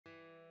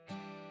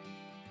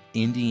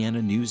Indiana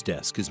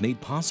Newsdesk is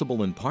made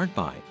possible in part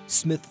by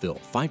Smithville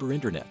Fiber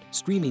Internet,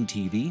 streaming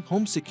TV,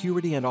 home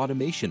security and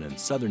automation in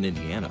Southern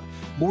Indiana.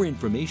 More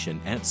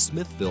information at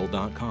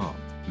smithville.com.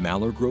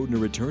 Mallard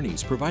Grodner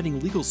Attorneys, providing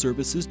legal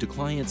services to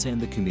clients and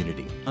the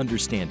community.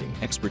 Understanding,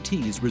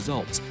 expertise,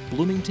 results.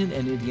 Bloomington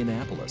and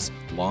Indianapolis.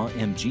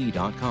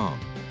 lawmg.com.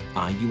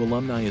 IU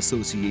Alumni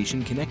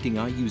Association, connecting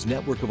IU's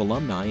network of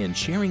alumni and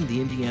sharing the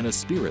Indiana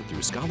spirit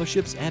through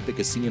scholarships,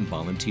 advocacy, and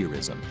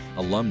volunteerism.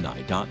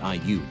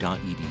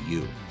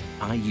 alumni.iu.edu.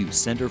 IU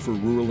Center for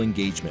Rural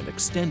Engagement,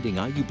 extending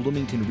IU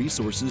Bloomington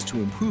resources to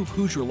improve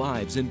Hoosier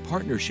lives in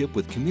partnership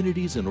with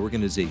communities and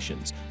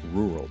organizations.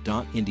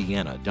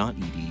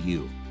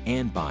 rural.indiana.edu.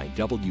 And by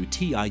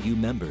WTIU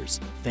members.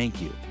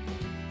 Thank you.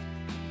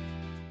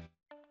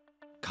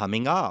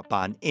 Coming up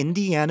on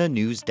Indiana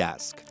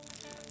Newsdesk.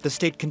 The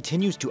state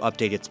continues to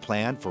update its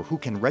plan for who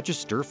can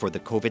register for the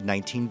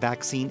COVID-19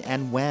 vaccine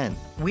and when.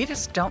 We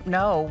just don't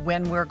know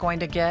when we're going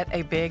to get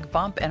a big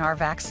bump in our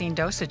vaccine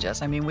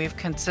dosages. I mean, we've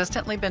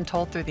consistently been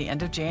told through the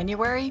end of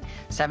January,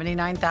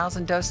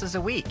 79,000 doses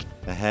a week.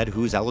 Ahead,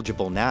 who's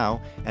eligible now,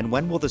 and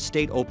when will the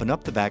state open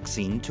up the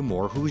vaccine to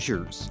more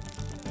Hoosiers?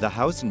 The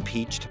House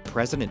impeached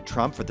President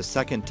Trump for the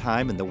second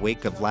time in the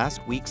wake of last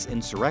week's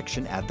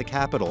insurrection at the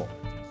Capitol.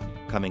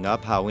 Coming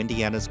up, how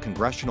Indiana's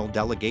congressional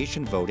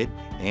delegation voted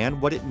and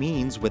what it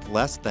means with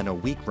less than a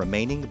week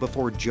remaining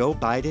before Joe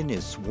Biden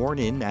is sworn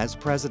in as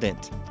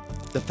president.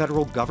 The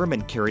federal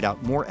government carried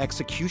out more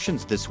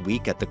executions this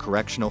week at the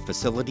correctional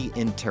facility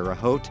in Terre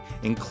Haute,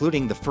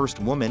 including the first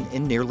woman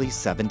in nearly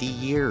 70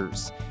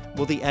 years.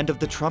 Will the end of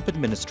the Trump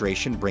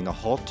administration bring a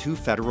halt to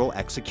federal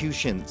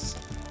executions?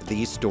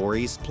 These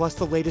stories, plus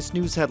the latest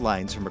news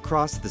headlines from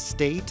across the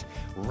state,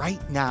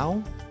 right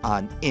now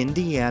on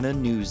Indiana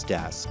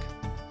Newsdesk.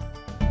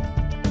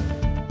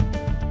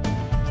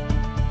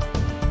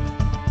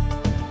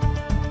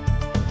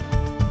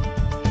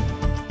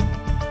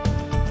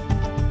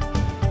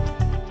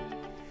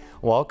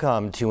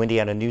 Welcome to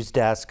Indiana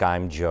Newsdesk.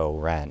 I'm Joe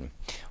Wren.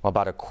 Well,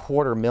 about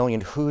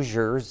 250,000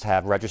 Hoosiers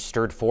have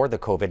registered for the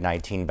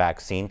COVID-19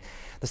 vaccine.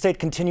 The state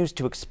continues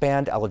to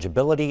expand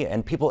eligibility,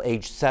 and people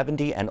aged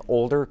 70 and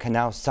older can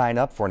now sign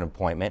up for an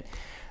appointment.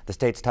 The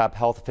state's top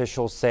health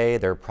officials say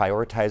they're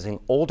prioritizing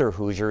older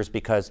Hoosiers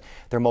because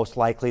they're most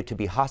likely to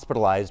be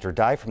hospitalized or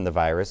die from the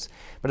virus.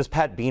 But as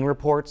Pat Bean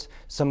reports,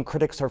 some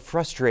critics are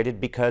frustrated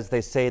because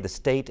they say the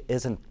state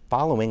isn't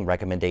following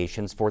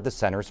recommendations for the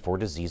Centers for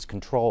Disease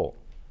Control.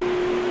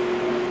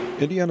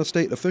 Indiana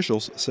state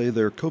officials say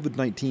their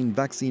COVID-19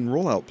 vaccine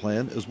rollout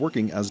plan is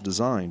working as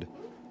designed.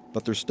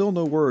 But there's still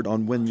no word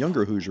on when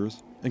younger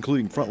Hoosiers,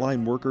 including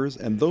frontline workers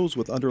and those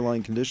with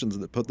underlying conditions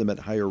that put them at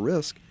higher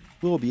risk,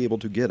 will be able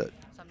to get it.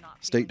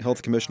 State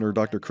Health Commissioner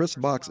Dr. Chris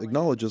Box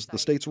acknowledges the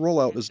state's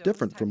rollout is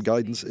different from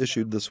guidance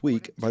issued this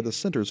week by the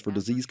Centers for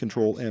Disease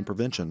Control and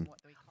Prevention.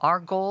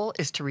 Our goal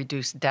is to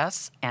reduce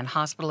deaths and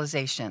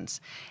hospitalizations,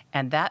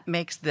 and that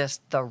makes this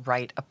the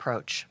right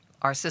approach.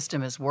 Our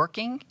system is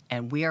working,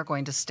 and we are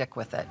going to stick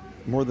with it.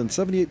 More than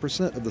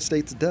 78% of the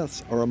state's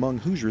deaths are among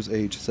Hoosiers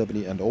age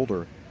 70 and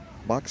older.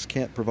 Box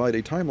can't provide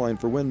a timeline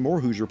for when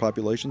more Hoosier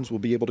populations will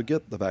be able to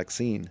get the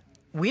vaccine.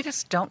 We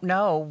just don't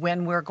know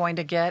when we're going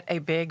to get a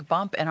big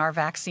bump in our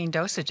vaccine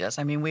dosages.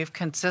 I mean, we've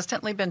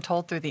consistently been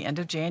told through the end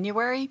of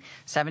January,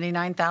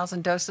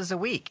 79,000 doses a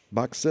week.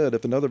 Box said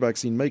if another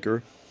vaccine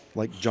maker,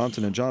 like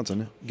Johnson &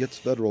 Johnson, gets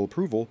federal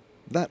approval,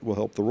 that will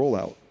help the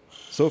rollout.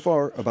 So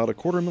far, about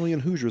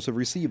 250,000 Hoosiers have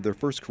received their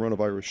first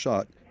coronavirus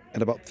shot,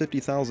 and about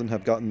 50,000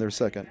 have gotten their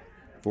second.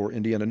 For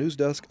Indiana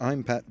Newsdesk,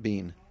 I'm Pat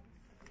Bean.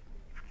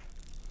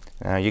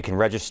 You can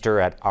register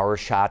at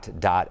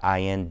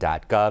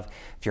ourshot.in.gov.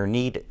 If you're in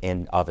need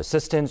of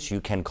assistance,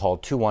 you can call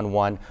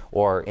 211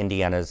 or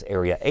Indiana's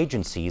area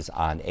agencies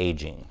on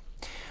aging.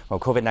 Well,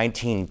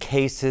 COVID-19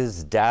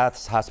 cases,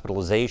 deaths,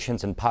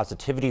 hospitalizations, and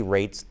positivity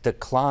rates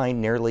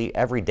declined nearly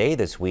every day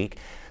this week.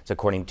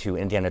 According to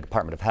Indiana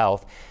Department of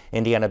Health,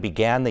 Indiana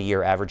began the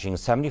year averaging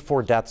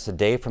 74 deaths a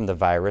day from the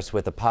virus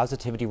with a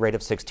positivity rate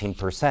of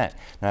 16%.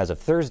 Now, as of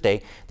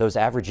Thursday, those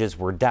averages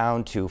were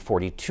down to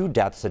 42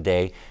 deaths a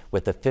day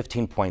with a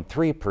 15.3%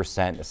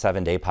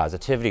 7-day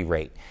positivity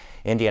rate.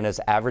 Indiana's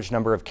average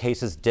number of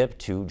cases dipped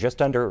to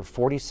just under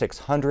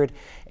 4,600,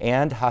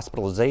 and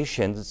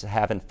hospitalizations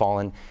haven't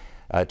fallen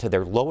to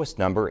their lowest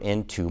number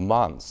in 2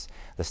 months.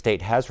 The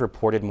state has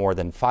reported more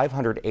than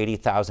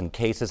 580,000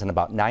 cases and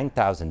about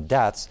 9,000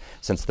 deaths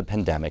since the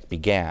pandemic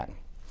began.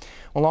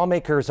 Well,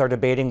 lawmakers are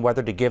debating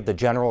whether to give the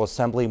General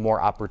Assembly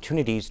more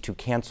opportunities to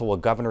cancel a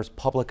governor's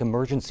public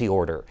emergency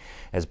order.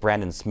 As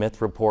Brandon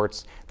Smith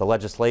reports, the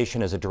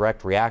legislation is a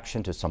direct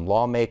reaction to some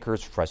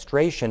lawmakers'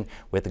 frustration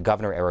with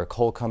Governor Eric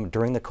Holcomb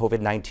during the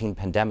COVID-19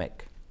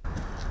 pandemic.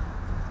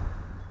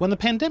 When the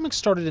pandemic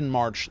started in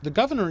March, the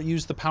governor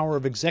used the power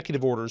of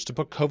executive orders to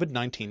put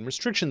COVID-19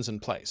 restrictions in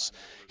place.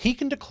 He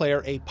can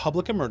declare a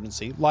public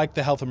emergency, like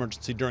the health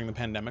emergency during the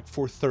pandemic,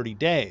 for 30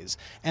 days,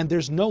 and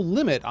there's no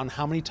limit on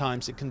how many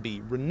times it can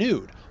be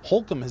renewed.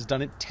 Holcomb has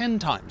done it 10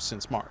 times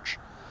since March.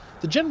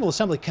 The General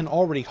Assembly can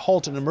already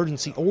halt an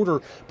emergency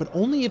order, but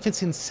only if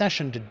it's in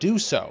session to do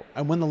so.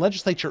 And when the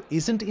legislature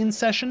isn't in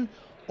session,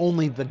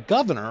 only the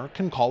governor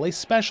can call a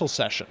special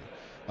session.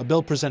 A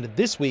bill presented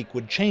this week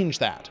would change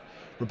that.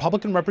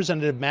 Republican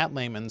Representative Matt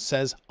Lehman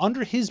says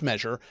under his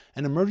measure,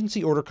 an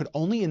emergency order could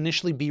only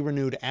initially be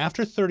renewed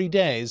after 30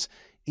 days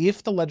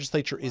if the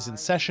legislature is in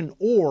session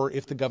or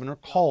if the governor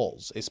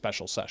calls a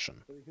special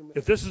session.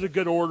 If this is a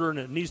good order and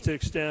it needs to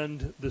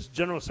extend, this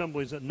General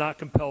Assembly is not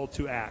compelled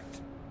to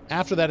act.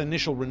 After that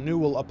initial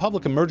renewal, a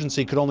public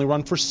emergency could only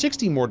run for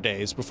 60 more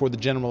days before the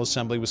General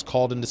Assembly was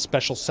called into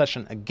special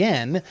session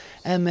again,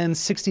 and then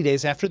 60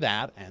 days after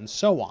that, and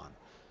so on.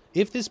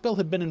 If this bill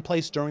had been in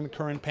place during the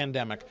current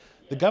pandemic,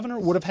 the governor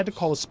would have had to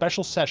call a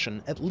special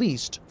session at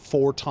least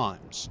 4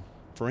 times.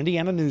 For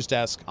Indiana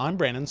Newsdesk, I'm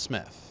Brandon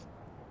Smith.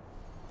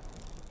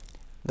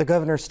 The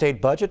governor's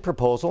state budget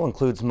proposal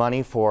includes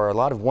money for a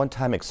lot of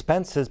one-time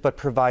expenses, but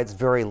provides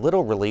very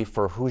little relief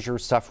for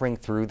Hoosiers suffering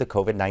through the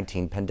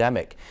COVID-19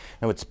 pandemic.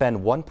 It would spend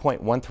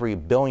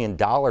 $1.13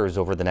 billion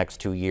over the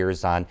next 2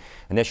 years on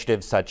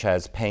initiatives such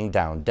as paying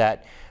down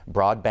debt,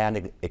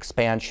 broadband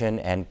expansion,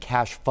 and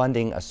cash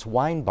funding a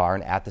swine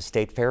barn at the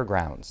state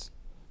fairgrounds.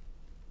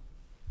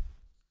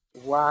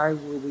 Why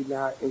would we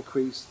not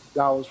increase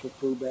dollars for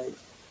food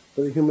banks,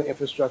 for the human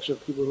infrastructure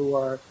of people who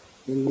are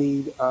in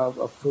need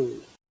of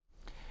food?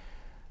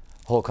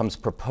 Holcomb's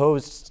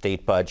proposed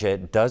state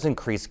budget does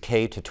increase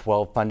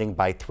K-12 funding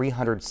by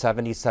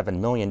 $377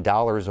 million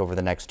over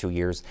the next 2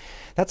 years.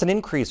 That's an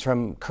increase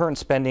from current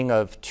spending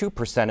of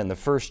 2% in the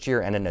first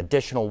year and an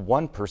additional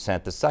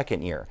 1% the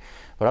second year.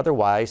 But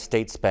otherwise,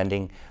 state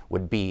spending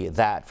would be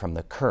that from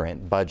the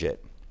current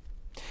budget.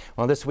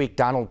 Well, this week,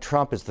 Donald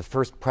Trump is the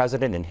first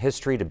president in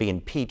history to be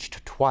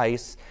impeached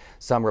twice.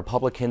 Some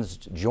Republicans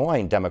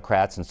joined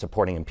Democrats in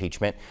supporting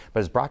impeachment, but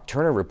as Brock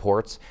Turner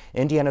reports,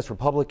 Indiana's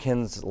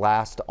Republicans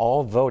last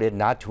all voted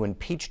not to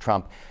impeach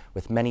Trump,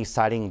 with many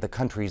citing the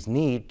country's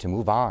need to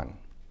move on.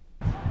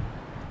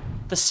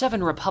 The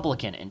 7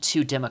 Republican and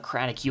 2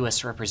 Democratic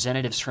U.S.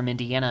 representatives from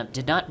Indiana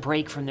did not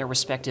break from their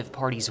respective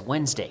parties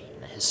Wednesday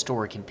in the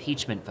historic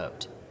impeachment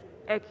vote.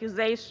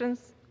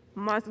 Accusations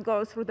must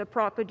go through the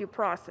proper due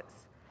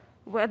process,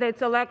 whether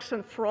it's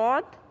election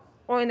fraud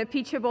or an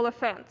impeachable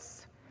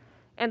offense.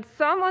 And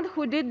someone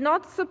who did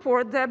not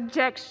support the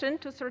objection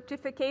to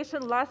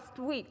certification last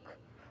week,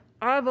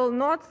 I will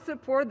not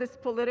support this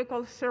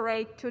political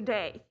charade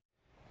today.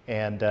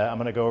 And I'm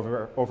going to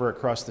go over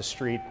across the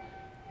street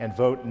and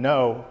vote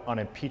no on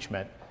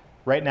impeachment.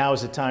 Right now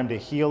is the time to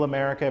heal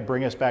America,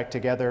 bring us back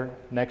together.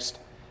 Next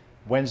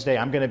Wednesday,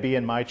 I'm going to be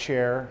in my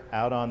chair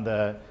out on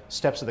the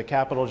steps of the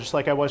Capitol, just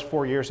like I was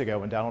 4 years ago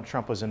when Donald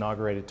Trump was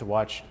inaugurated, to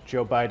watch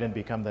Joe Biden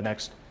become the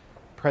next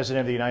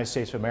President of the United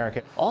States of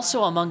America.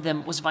 Also among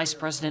them was Vice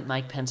President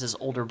Mike Pence's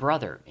older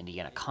brother,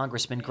 Indiana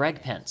Congressman Greg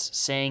Pence,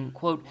 saying,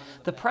 quote,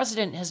 "The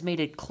president has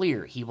made it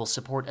clear he will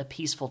support a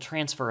peaceful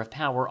transfer of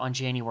power on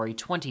January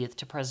 20th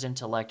to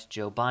President-elect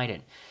Joe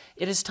Biden.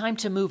 It is time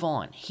to move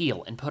on,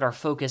 heal, and put our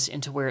focus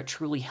into where it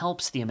truly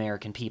helps the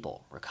American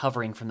people,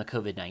 recovering from the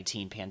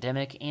COVID-19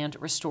 pandemic and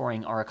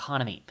restoring our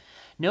economy."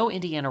 No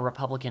Indiana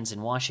Republicans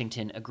in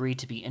Washington agreed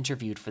to be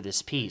interviewed for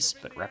this piece,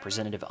 but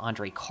Representative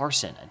Andre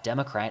Carson, a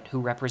Democrat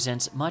who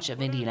represents much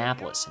of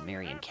Indianapolis and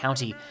Marion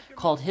County,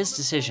 called his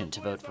decision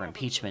to vote for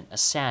impeachment a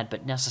sad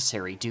but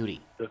necessary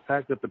duty. The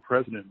fact that the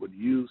president would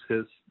use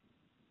his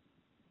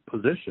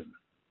position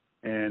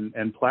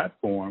and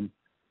platform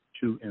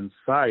to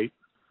incite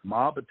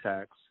mob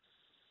attacks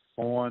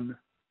on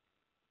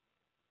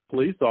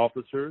police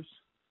officers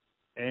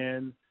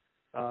and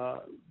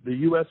the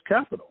U.S.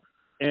 Capitol.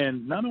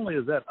 And not only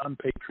is that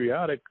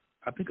unpatriotic,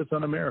 I think it's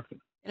un-American.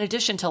 In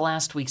addition to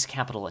last week's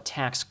Capitol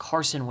attacks,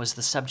 Carson was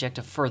the subject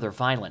of further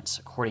violence.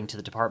 According to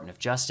the Department of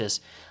Justice,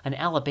 an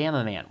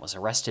Alabama man was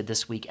arrested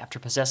this week after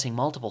possessing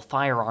multiple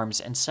firearms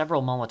and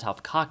several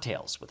Molotov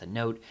cocktails, with a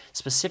note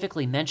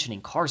specifically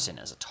mentioning Carson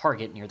as a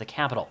target near the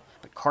Capitol.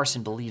 But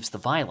Carson believes the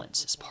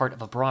violence is part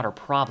of a broader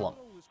problem.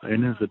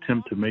 In his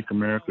attempt to make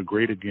America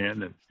great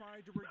again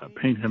and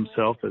paint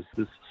himself as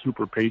this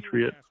super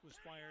patriot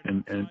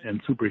and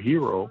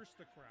superhero,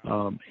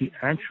 he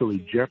actually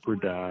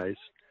jeopardized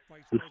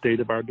the state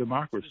of our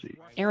democracy.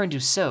 Aaron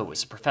Dussault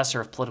is a professor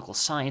of political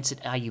science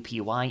at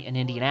IUPUI in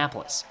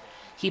Indianapolis.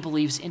 He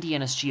believes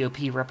Indiana's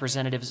GOP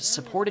representatives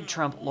supported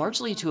Trump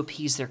largely to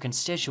appease their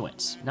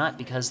constituents, not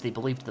because they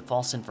believed the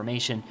false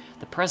information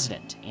the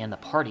president and the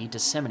party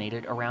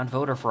disseminated around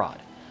voter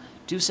fraud.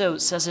 Dussault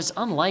says it's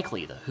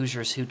unlikely the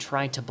Hoosiers who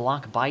tried to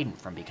block Biden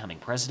from becoming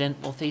president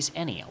will face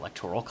any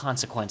electoral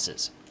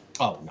consequences.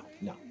 Oh,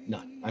 no,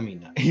 none. I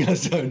mean,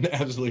 so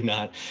absolutely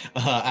not.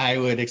 I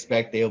would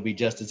expect they'll be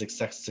just as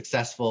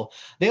successful.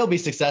 They'll be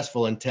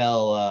successful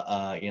until,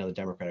 the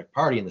Democratic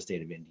Party in the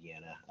state of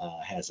Indiana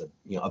has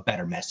a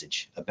better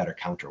message, a better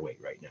counterweight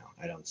right now.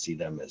 I don't see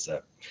them as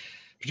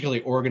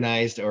particularly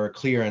organized or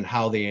clear on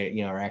how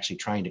they are actually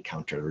trying to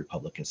counter the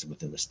Republicans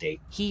within the state.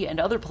 He and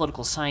other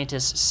political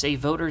scientists say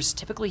voters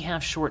typically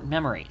have short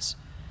memories.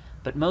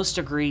 But most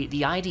agree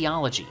the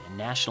ideology and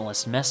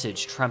nationalist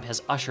message Trump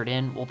has ushered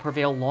in will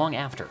prevail long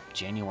after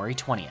January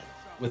 20th.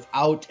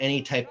 Without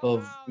any type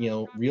of,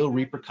 real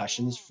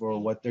repercussions for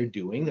what they're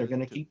doing, they're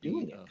going to keep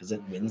doing it because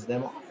it wins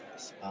them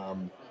office.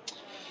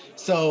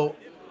 So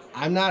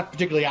I'm not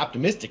particularly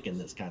optimistic in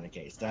this kind of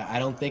case. I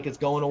don't think it's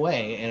going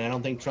away, and I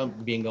don't think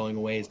Trump being going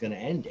away is going to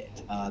end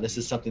it. This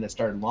is something that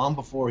started long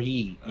before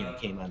he,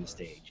 came on the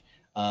stage,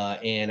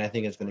 and I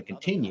think it's going to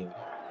continue.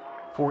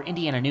 For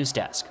Indiana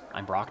Newsdesk,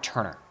 I'm Brock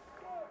Turner.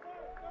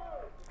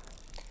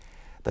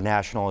 The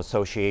National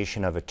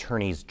Association of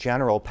Attorneys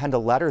General penned a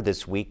letter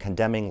this week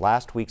condemning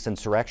last week's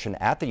insurrection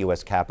at the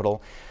U.S.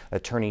 Capitol.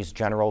 Attorneys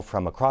General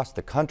from across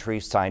the country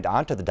signed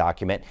onto the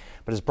document,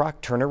 but as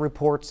Brock Turner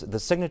reports, the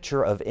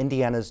signature of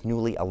Indiana's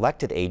newly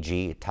elected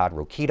AG, Todd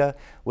Rokita,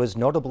 was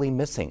notably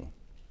missing.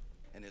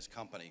 And his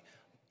company.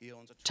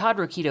 Todd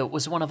Rokita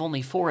was one of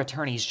only 4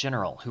 attorneys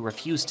general who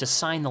refused to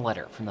sign the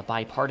letter from the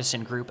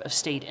bipartisan group of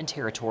state and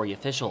territory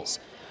officials.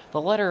 The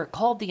letter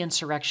called the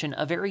insurrection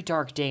a very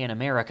dark day in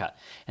America,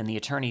 and the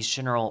attorneys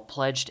general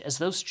pledged as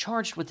those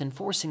charged with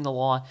enforcing the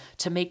law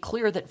to make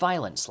clear that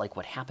violence like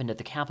what happened at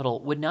the Capitol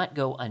would not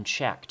go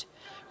unchecked.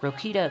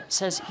 Rokita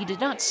says he did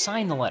not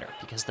sign the letter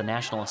because the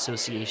National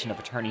Association of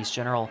Attorneys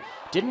General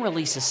didn't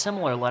release a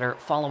similar letter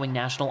following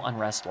national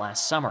unrest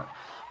last summer.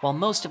 While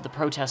most of the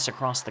protests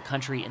across the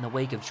country in the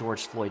wake of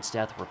George Floyd's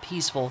death were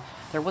peaceful,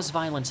 there was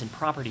violence and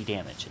property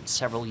damage in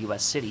several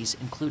U.S. cities,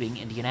 including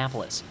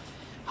Indianapolis.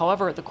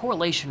 However, the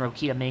correlation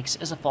Rokita makes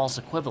is a false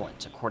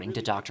equivalent, according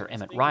to Dr.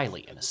 Emmett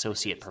Riley, an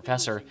associate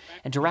professor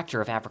and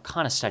director of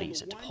Africana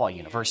Studies at DePaul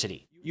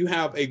University. You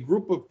have a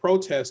group of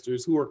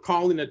protesters who are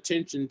calling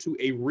attention to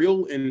a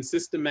real and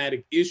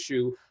systematic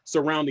issue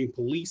surrounding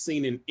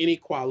policing and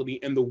inequality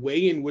and the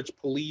way in which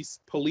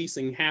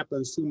policing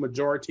happens to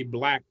majority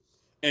Black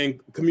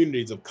and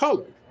communities of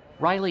color.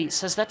 Riley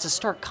says that's a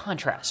stark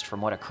contrast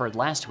from what occurred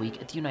last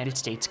week at the United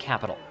States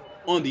Capitol.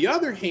 On the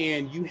other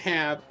hand, you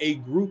have a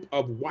group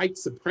of white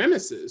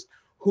supremacists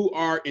who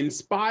are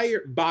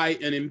inspired by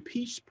an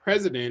impeached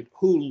president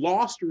who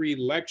lost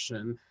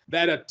re-election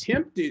that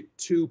attempted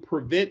to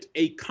prevent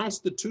a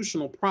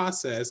constitutional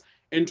process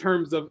in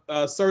terms of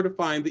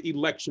certifying the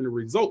election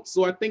results.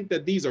 So I think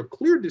that these are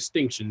clear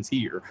distinctions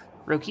here.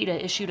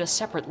 Rokita issued a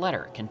separate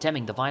letter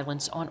condemning the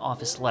violence on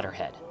office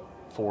letterhead.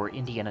 For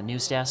Indiana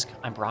Newsdesk,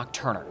 I'm Brock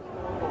Turner.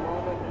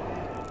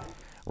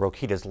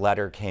 Rokita's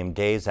letter came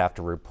days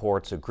after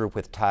reports a group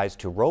with ties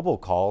to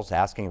robocalls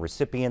asking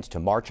recipients to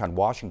march on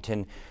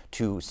Washington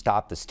to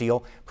stop the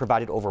steal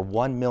provided over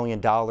 $1 million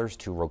to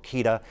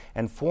Rokita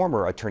and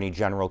former Attorney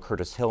General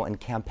Curtis Hill in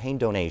campaign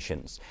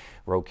donations.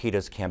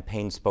 Rokita's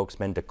campaign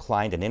spokesman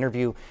declined an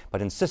interview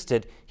but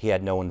insisted he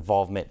had no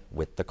involvement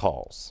with the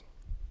calls.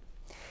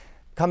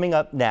 Coming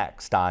up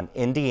next on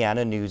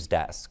Indiana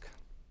Newsdesk.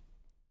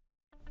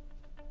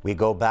 We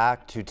go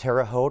back to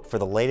Terre Haute for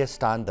the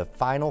latest on the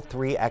final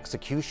 3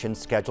 executions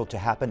scheduled to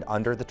happen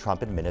under the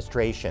Trump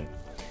administration.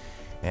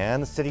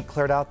 And the city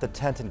cleared out the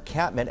tent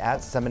encampment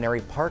at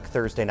Seminary Park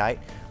Thursday night.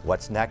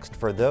 What's next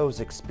for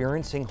those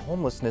experiencing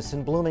homelessness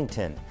in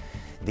Bloomington?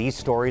 These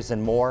stories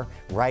and more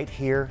right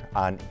here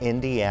on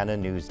Indiana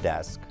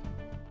Newsdesk.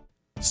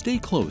 Stay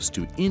close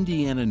to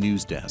Indiana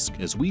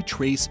Newsdesk as we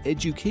trace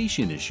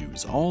education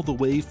issues all the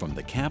way from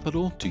the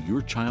Capitol to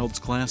your child's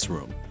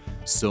classroom.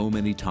 So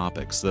many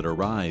topics that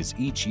arise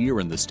each year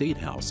in the State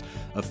House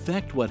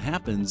affect what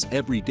happens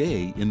every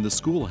day in the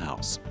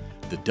schoolhouse.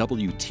 The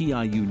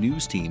WTIU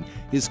News Team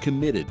is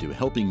committed to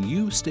helping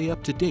you stay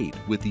up to date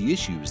with the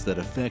issues that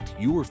affect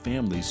your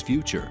family's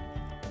future.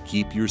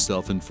 Keep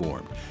yourself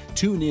informed.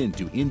 Tune in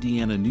to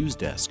Indiana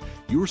Newsdesk,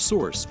 your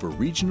source for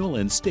regional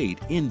and state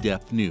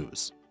in-depth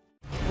news.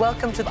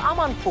 Welcome to the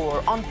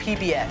Amanpour on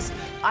PBS.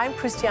 I'm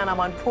Christiane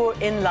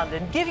Amanpour in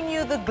London, giving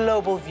you the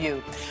global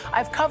view.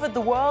 I've covered the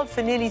world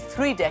for nearly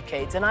 3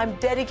 decades, and I'm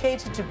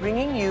dedicated to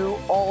bringing you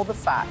all the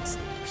facts.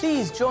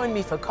 Please join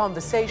me for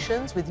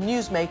conversations with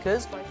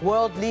newsmakers,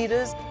 world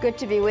leaders. Good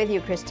to be with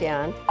you,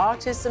 Christiane.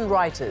 Artists and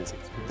writers,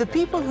 the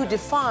people who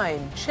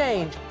define,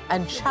 change,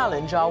 and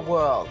challenge our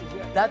world.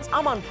 That's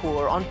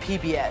Amanpour on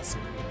PBS.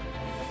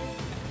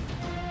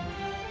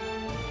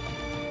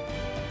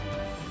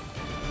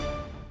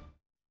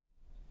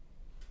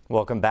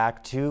 Welcome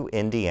back to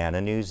Indiana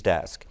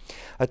Newsdesk.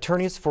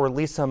 Attorneys for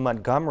Lisa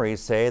Montgomery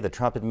say the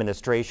Trump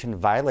administration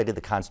violated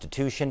the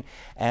Constitution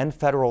and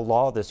federal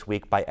law this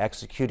week by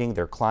executing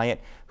their client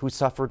who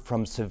suffered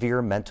from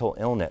severe mental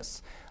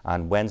illness.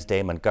 On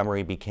Wednesday,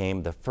 Montgomery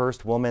became the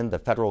first woman the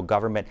federal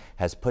government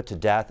has put to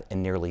death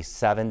in nearly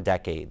 7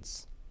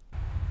 decades.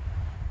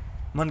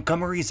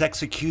 Montgomery's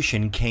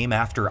execution came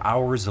after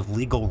hours of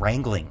legal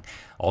wrangling.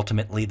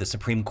 Ultimately, the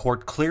Supreme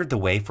Court cleared the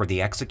way for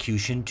the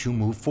execution to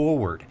move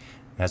forward.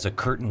 As a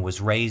curtain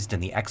was raised in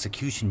the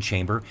execution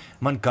chamber,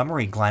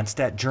 Montgomery glanced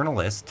at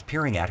journalists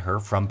peering at her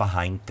from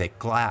behind thick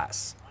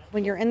glass.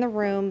 When you're in the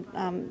room,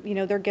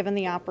 they're given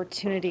the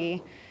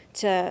opportunity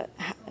to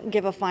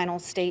give a final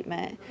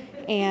statement.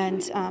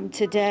 And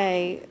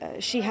today,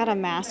 she had a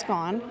mask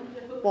on,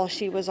 while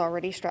she was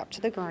already strapped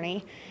to the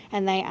gurney,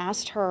 and they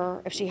asked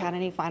her if she had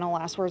any final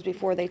last words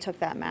before they took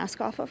that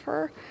mask off of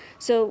her.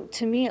 So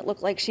to me, it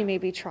looked like she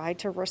maybe tried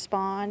to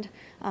respond.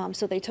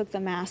 So they took the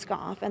mask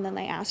off, and then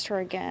they asked her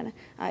again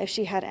if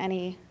she had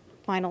any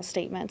final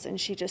statements, and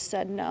she just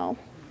said no,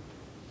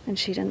 and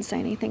she didn't say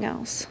anything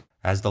else.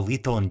 As the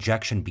lethal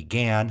injection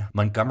began,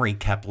 Montgomery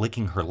kept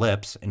licking her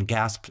lips and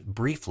gasped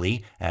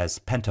briefly as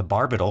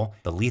pentobarbital,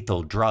 the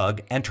lethal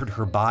drug, entered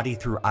her body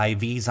through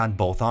IVs on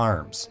both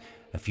arms.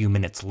 A few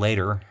minutes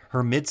later,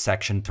 her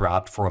midsection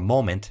throbbed for a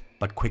moment,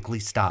 but quickly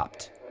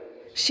stopped.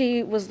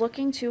 She was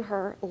looking to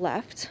her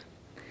left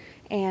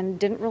and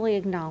didn't really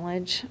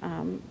acknowledge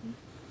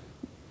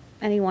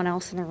anyone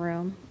else in the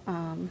room.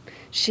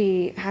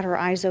 She had her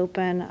eyes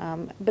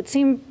open, but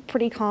seemed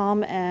pretty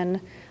calm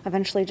and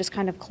eventually just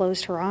kind of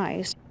closed her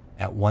eyes.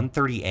 At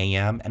 1:30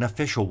 a.m., an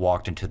official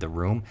walked into the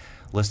room,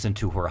 listened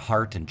to her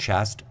heart and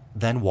chest,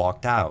 then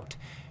walked out.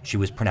 She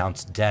was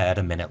pronounced dead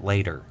a minute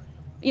later.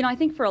 You know, I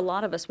think for a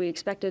lot of us, we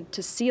expected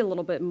to see a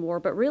little bit more,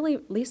 but really,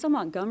 Lisa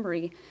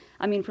Montgomery,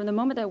 I mean, from the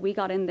moment that we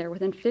got in there,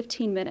 within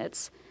 15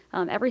 minutes,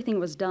 everything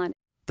was done.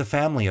 The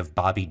family of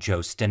Bobby Joe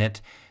Stinnett,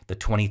 the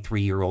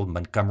 23-year-old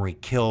Montgomery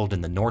killed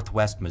in the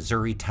northwest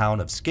Missouri town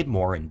of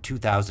Skidmore in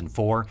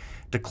 2004,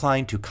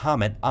 declined to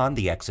comment on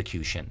the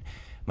execution.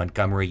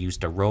 Montgomery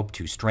used a rope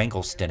to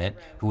strangle Stinnett,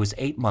 who was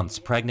 8 months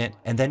pregnant,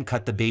 and then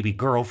cut the baby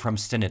girl from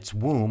Stinnett's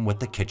womb with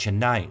the kitchen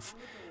knife.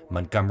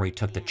 Montgomery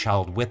took the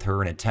child with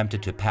her and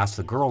attempted to pass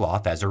the girl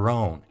off as her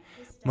own.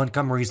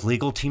 Montgomery's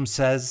legal team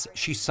says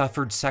she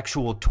suffered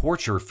sexual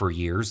torture for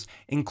years,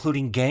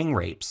 including gang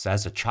rapes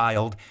as a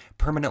child,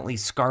 permanently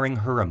scarring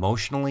her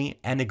emotionally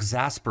and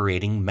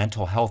exacerbating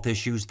mental health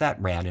issues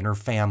that ran in her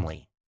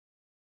family.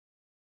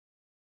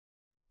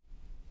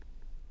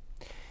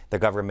 The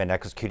government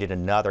executed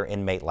another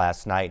inmate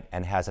last night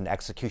and has an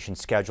execution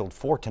scheduled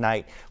for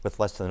tonight, with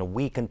less than a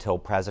week until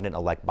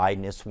President-elect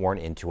Biden is sworn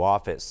into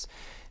office.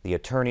 The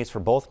attorneys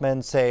for both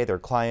men say their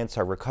clients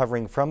are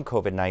recovering from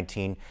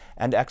COVID-19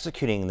 and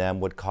executing them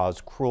would cause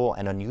cruel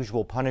and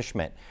unusual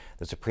punishment.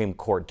 The Supreme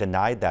Court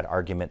denied that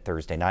argument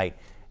Thursday night.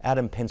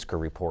 Adam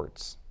Pinsker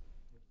reports.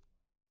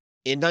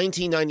 In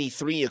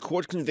 1993, a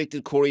court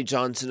convicted Corey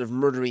Johnson of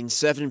murdering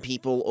 7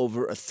 people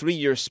over a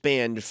 3-year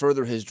span to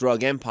further his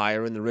drug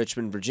empire in the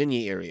Richmond,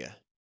 Virginia area.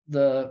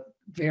 The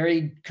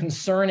very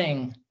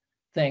concerning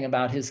thing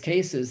about his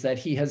case is that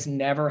he has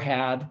never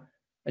had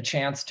a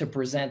chance to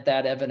present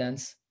that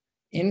evidence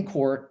in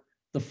court,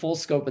 the full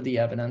scope of the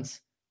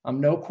evidence.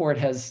 No court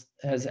has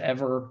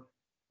ever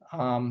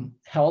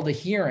held a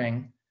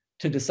hearing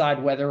to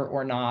decide whether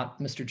or not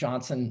Mr.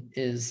 Johnson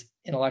is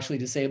intellectually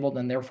disabled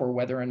and therefore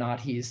whether or not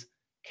he's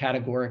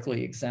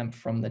categorically exempt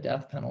from the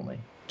death penalty.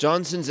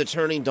 Johnson's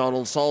attorney,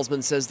 Donald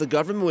Salzman, says the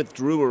government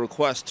withdrew a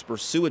request to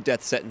pursue a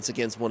death sentence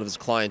against one of his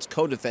client's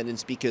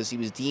co-defendants because he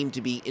was deemed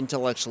to be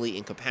intellectually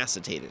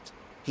incapacitated.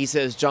 He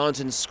says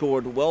Johnson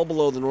scored well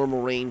below the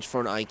normal range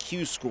for an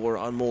IQ score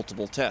on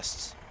multiple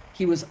tests.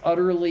 He was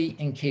utterly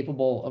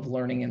incapable of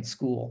learning in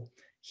school.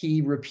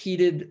 He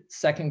repeated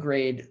 2nd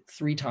grade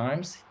 3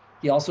 times.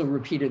 He also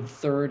repeated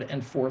 3rd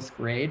and 4th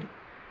grade.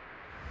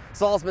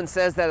 Salzman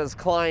says that his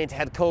client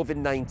had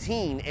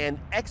COVID-19 and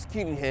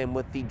executing him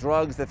with the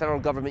drugs the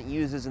federal government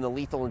uses in the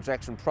lethal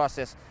injection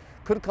process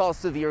could cause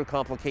severe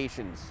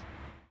complications.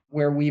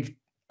 Where we've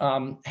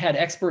had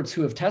experts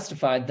who have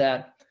testified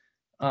that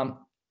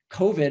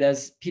COVID,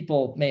 as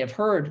people may have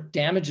heard,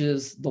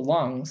 damages the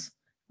lungs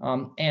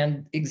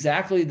and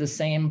exactly the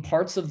same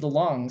parts of the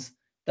lungs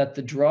that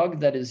the drug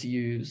that is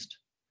used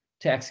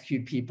to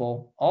execute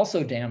people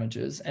also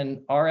damages.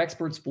 And our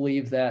experts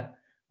believe that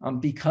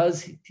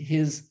because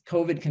his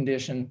COVID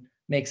condition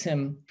makes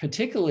him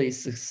particularly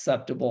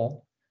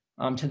susceptible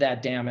to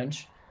that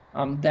damage,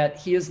 that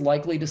he is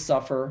likely to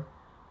suffer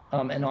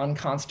an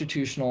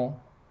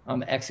unconstitutional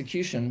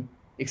execution,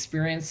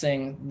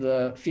 experiencing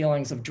the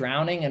feelings of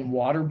drowning and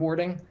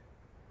waterboarding.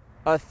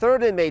 A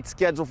 3rd inmate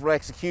scheduled for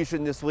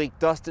execution this week,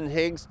 Dustin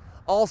Higgs,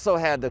 also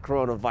had the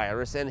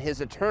coronavirus, and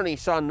his attorney,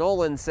 Sean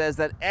Nolan, says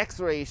that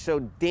x-rays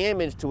showed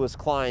damage to his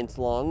client's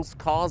lungs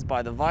caused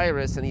by the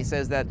virus, and he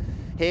says that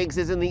Higgs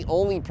isn't the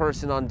only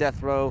person on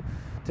death row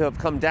to have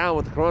come down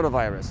with the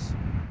coronavirus.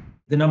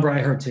 The number I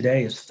heard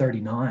today is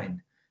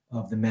 39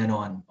 of the men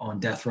on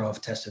death row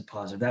have tested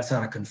positive. That's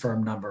not a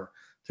confirmed number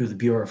through the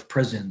Bureau of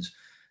Prisons.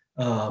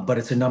 But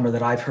it's a number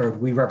that I've heard.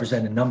 We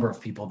represent a number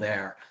of people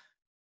there.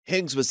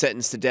 Higgs was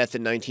sentenced to death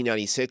in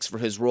 1996 for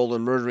his role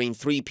in murdering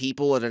 3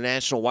 people at a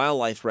national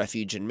wildlife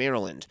refuge in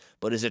Maryland.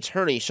 But his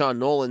attorney, Sean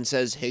Nolan,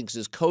 says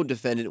Higgs's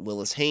co-defendant,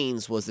 Willis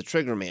Haynes, was the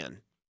triggerman.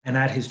 And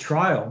at his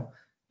trial,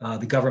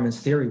 the government's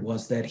theory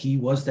was that he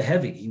was the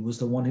heavy. He was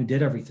the one who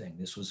did everything.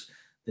 This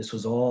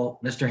was all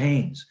Mr.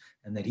 Haynes,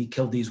 and that he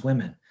killed these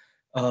women.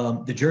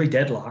 The jury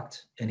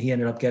deadlocked, and he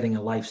ended up getting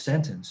a life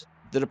sentence.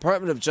 The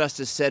Department of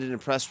Justice said in a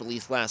press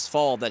release last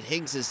fall that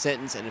Higgs's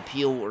sentence and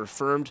appeal were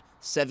affirmed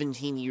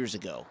 17 years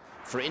ago.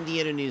 For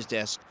Indiana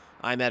Newsdesk,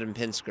 I'm Adam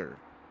Pinsker.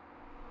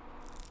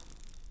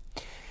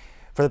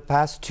 For the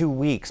past 2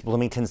 weeks,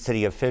 Bloomington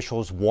city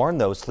officials warned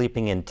those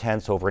sleeping in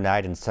tents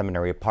overnight in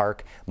Seminary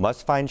Park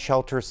must find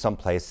shelter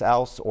someplace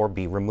else or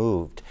be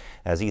removed.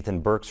 As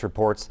Ethan Burks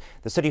reports,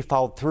 the city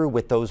followed through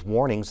with those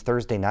warnings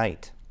Thursday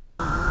night.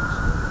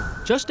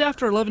 Just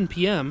after 11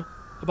 p.m.,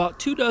 about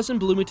 24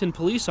 Bloomington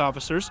police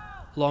officers,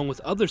 along with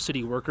other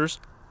city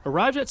workers,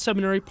 arrived at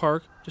Seminary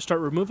Park to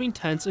start removing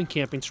tents and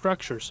camping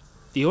structures.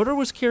 The order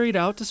was carried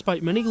out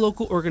despite many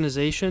local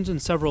organizations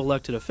and several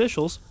elected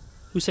officials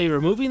who say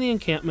removing the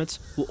encampments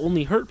will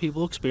only hurt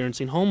people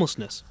experiencing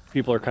homelessness.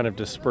 People are kind of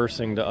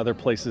dispersing to other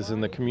places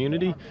in the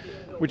community,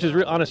 which is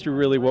honestly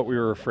really what we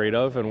were afraid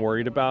of and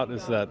worried about,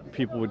 is that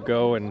people would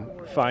go and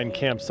find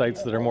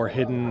campsites that are more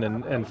hidden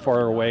and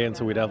far away, and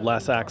so we'd have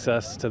less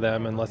access to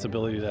them and less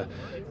ability to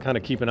kind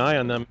of keep an eye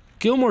on them.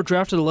 Gilmore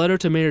drafted a letter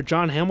to Mayor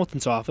John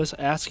Hamilton's office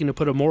asking to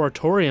put a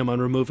moratorium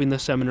on removing the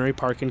Seminary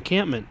Park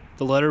encampment.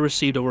 The letter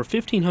received over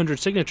 1,500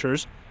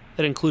 signatures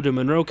that included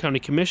Monroe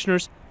County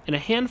commissioners and a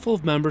handful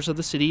of members of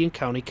the city and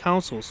county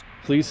councils.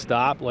 Please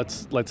stop.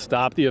 Let's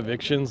stop the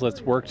evictions.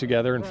 Let's work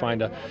together and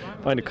find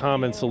a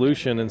common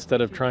solution instead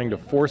of trying to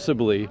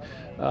forcibly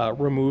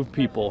remove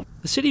people.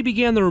 The city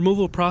began the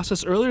removal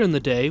process earlier in the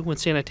day when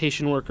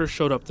sanitation workers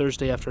showed up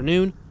Thursday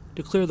afternoon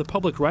to clear the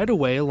public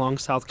right-of-way along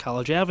South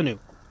College Avenue.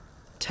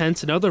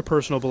 Tents and other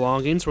personal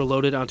belongings were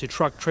loaded onto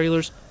truck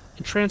trailers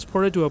and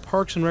transported to a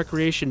Parks and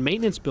Recreation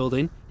maintenance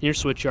building near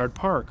Switchyard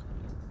Park.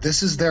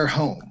 This is their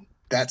home.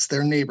 That's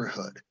their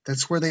neighborhood.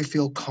 That's where they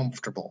feel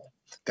comfortable.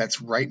 That's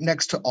right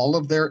next to all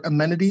of their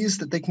amenities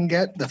that they can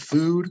get, the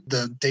food,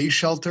 the day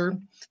shelter,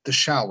 the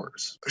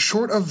showers.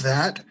 Short of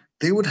that,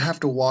 they would have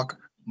to walk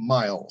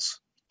miles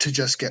to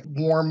just get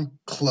warm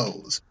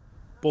clothes.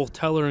 Both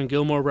Teller and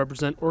Gilmore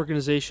represent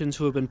organizations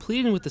who have been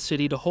pleading with the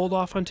city to hold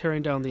off on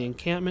tearing down the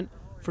encampment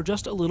for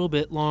just a little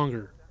bit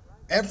longer.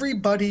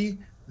 Everybody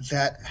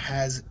that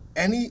has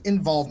any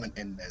involvement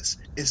in this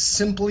is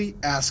simply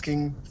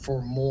asking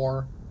for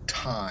more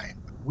time.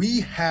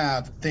 We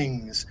have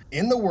things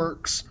in the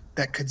works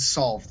that could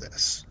solve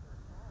this.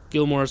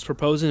 Gilmore is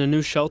proposing a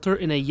new shelter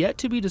in a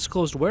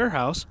yet-to-be-disclosed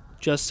warehouse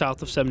just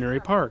south of Seminary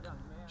Park.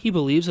 He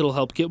believes it'll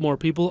help get more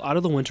people out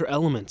of the winter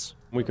elements.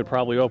 We could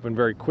probably open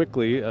very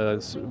quickly,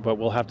 but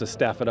we'll have to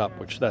staff it up,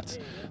 which that's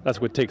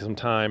what takes some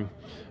time.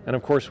 And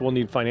of course, we'll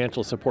need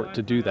financial support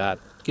to do that.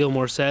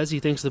 Gilmore says he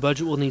thinks the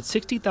budget will need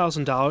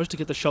 $60,000 to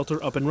get the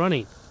shelter up and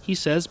running. He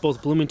says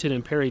both Bloomington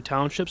and Perry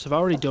townships have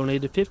already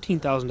donated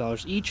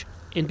 $15,000 each,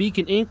 and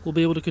Beacon Inc. will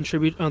be able to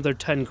contribute another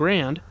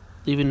 $10,000,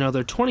 leaving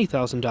another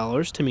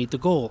 $20,000 to meet the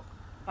goal.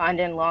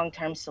 Finding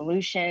long-term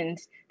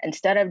solutions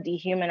instead of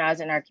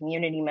dehumanizing our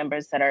community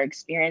members that are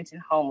experiencing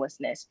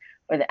homelessness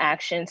with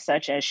actions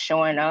such as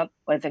showing up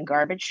with a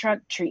garbage truck,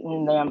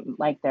 treating them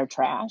like they're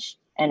trash.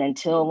 And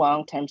until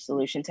long-term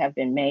solutions have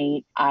been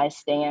made, I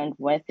stand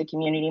with the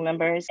community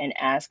members and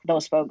ask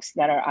those folks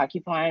that are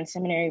occupying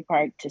Seminary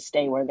Park to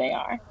stay where they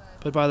are.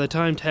 But by the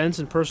time tents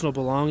and personal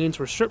belongings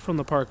were stripped from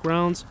the park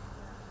grounds,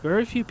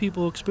 very few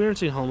people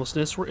experiencing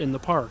homelessness were in the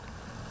park,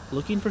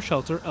 looking for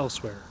shelter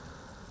elsewhere.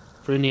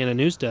 For Indiana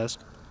Newsdesk,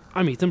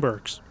 I'm Ethan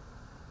Burks.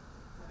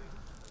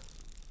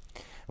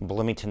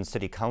 Bloomington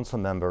City Council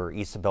member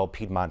Isabel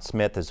Piedmont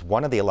Smith is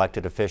one of the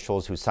elected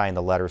officials who signed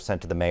the letter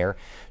sent to the mayor.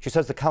 She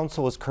says the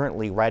council is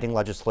currently writing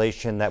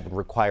legislation that would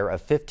require a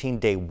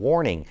 15-day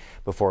warning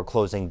before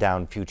closing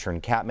down future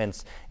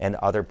encampments and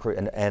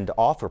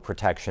offer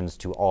protections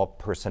to all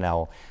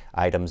personnel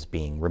items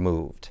being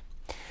removed.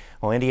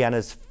 Well,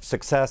 Indiana's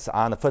success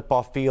on the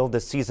football field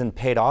this season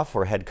paid off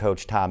for head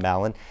coach Tom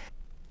Allen.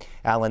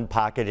 Allen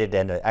pocketed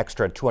an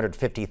extra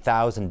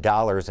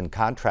 $250,000 in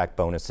contract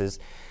bonuses.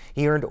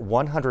 He earned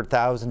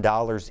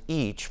 $100,000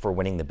 each for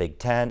winning the Big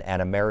Ten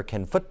and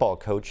American Football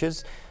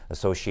Coaches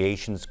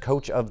Association's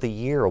Coach of the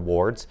Year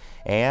awards,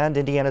 and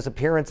Indiana's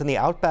appearance in the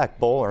Outback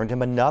Bowl earned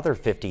him another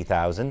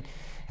 $50,000.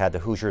 Had the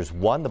Hoosiers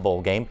won the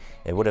bowl game,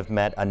 it would have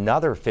meant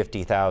another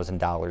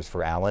 $50,000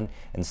 for Allen.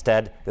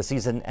 Instead, the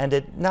season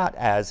ended not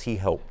as he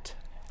hoped.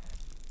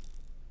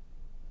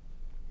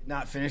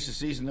 Not finish the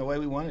season the way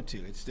we wanted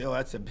to.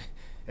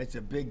 It's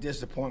a big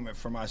disappointment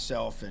for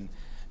myself and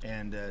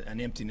an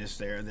emptiness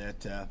there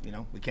that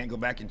we can't go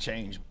back and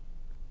change.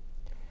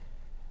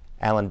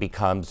 Allen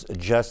becomes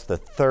just the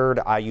third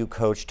IU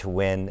coach to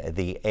win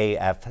the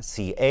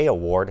AFCA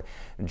award,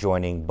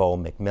 joining Bo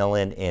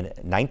McMillan in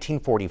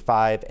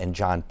 1945 and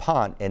John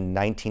Pont in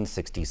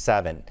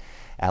 1967.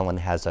 Allen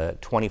has a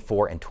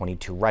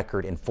 24-22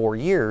 record in 4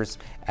 years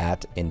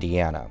at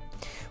Indiana.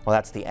 Well,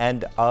 that's the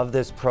end of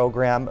this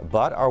program,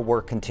 but our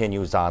work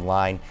continues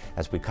online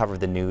as we cover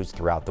the news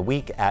throughout the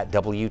week at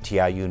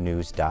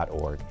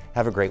WTIUnews.org.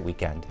 Have a great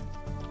weekend.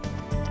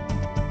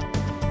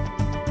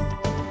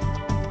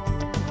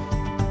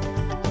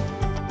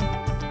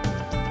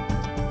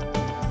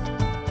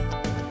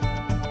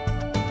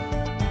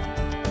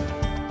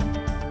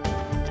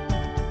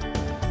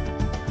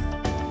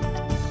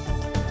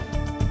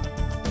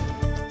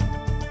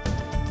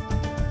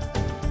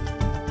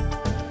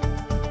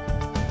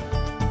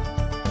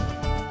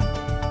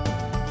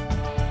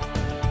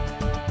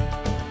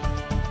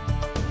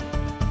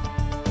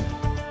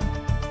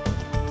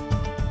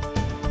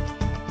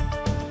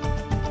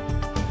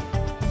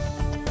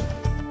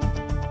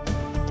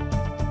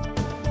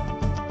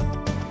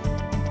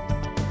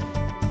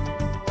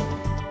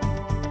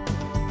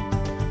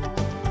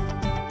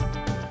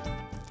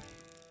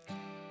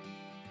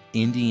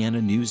 Indiana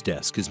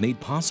Newsdesk is made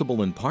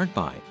possible in part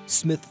by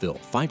Smithville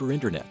Fiber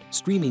Internet,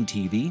 streaming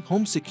TV,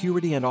 home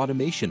security and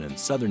automation in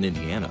Southern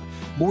Indiana.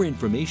 More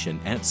information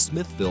at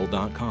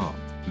smithville.com.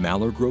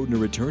 Mallard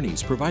Grodner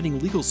Attorneys, providing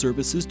legal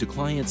services to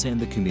clients and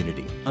the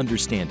community.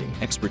 Understanding,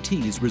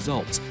 expertise,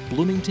 results.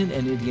 Bloomington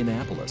and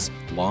Indianapolis.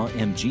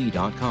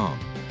 lawmg.com.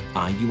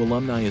 IU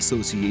Alumni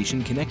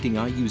Association, connecting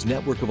IU's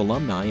network of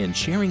alumni and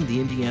sharing the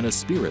Indiana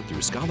spirit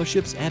through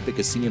scholarships,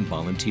 advocacy, and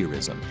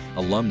volunteerism.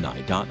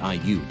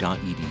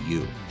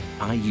 alumni.iu.edu.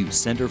 IU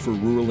Center for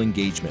Rural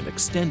Engagement,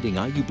 extending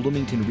IU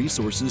Bloomington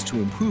resources to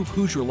improve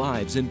Hoosier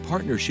lives in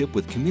partnership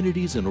with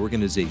communities and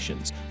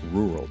organizations.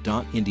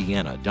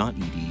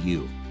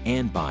 rural.indiana.edu.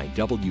 And by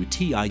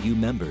WTIU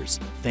members.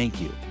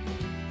 Thank you.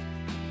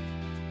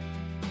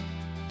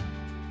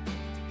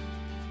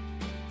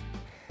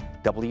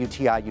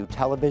 WTIU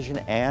Television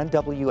and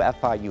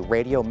WFIU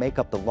Radio make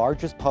up the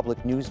largest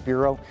public news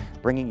bureau,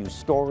 bringing you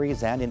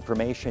stories and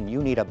information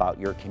you need about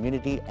your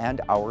community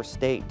and our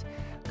state.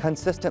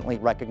 Consistently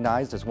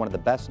recognized as one of the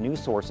best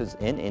news sources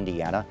in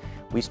Indiana,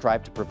 we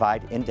strive to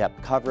provide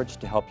in-depth coverage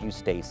to help you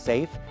stay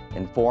safe,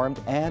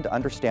 informed, and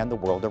understand the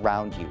world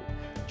around you.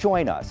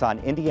 Join us on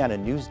Indiana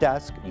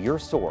Newsdesk, your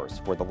source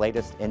for the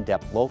latest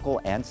in-depth local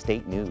and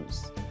state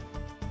news.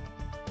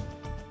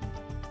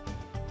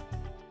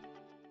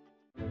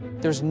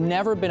 There's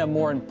never been a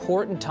more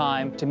important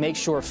time to make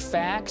sure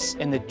facts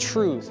and the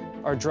truth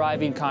are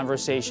driving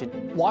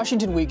conversation.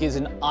 Washington Week is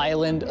an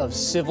island of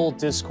civil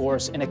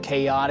discourse in a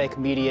chaotic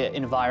media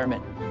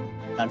environment.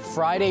 On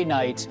Friday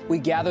nights, we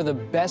gather the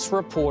best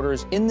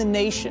reporters in the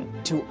nation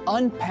to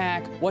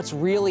unpack what's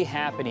really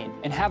happening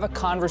and have a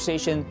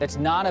conversation that's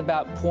not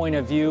about point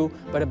of view,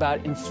 but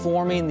about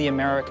informing the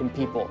American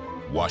people.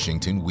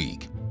 Washington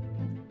Week,